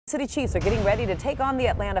City Chiefs are getting ready to take on the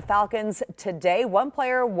Atlanta Falcons today. One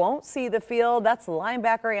player won't see the field. That's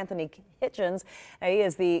linebacker Anthony Hitchens. He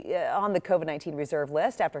is on the COVID-19 reserve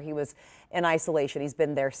list after he was in isolation. He's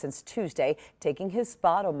been there since Tuesday, taking his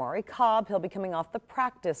spot. Omari Cobb, he'll be coming off the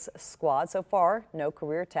practice squad. So far, no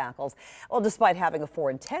career tackles. Well, despite having a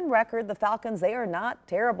 4-10 record, the Falcons, they are not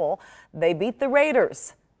terrible. They beat the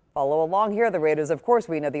Raiders. Follow along here. The Raiders, of course,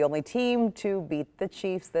 we know the only team to beat the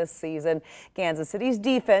Chiefs this season. Kansas City's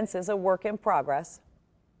defense is a work in progress.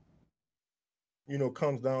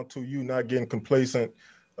 Comes down to you not getting complacent,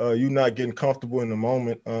 you not getting comfortable in the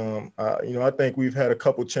moment. I think we've had a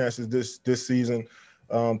couple chances this season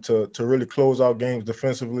to really close out games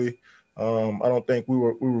defensively. I don't think we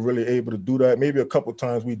were really able to do that. Maybe a couple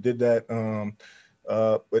times we did that.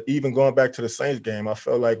 But even going back to the Saints game, I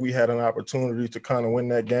felt like we had an opportunity to kind of win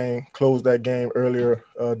that game, close that game earlier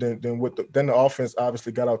than the offense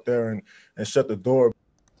obviously got out there and shut the door.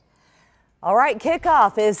 All right,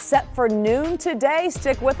 kickoff is set for noon today.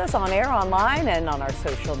 Stick with us on air, online, and on our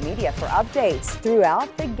social media for updates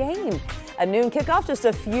throughout the game. A noon kickoff just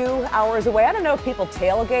a few hours away. I don't know if people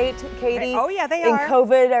tailgate, Katie. Oh, yeah, they are. In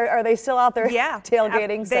COVID, are they still out there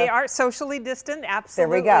tailgating? They are socially distant,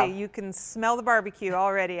 absolutely. There we go. You can smell the barbecue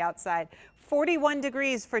already outside. 41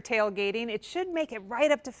 degrees for tailgating. It should make it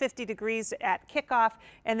right up to 50 degrees at kickoff,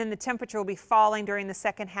 and then the temperature will be falling during the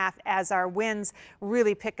second half as our winds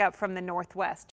really pick up from the northwest.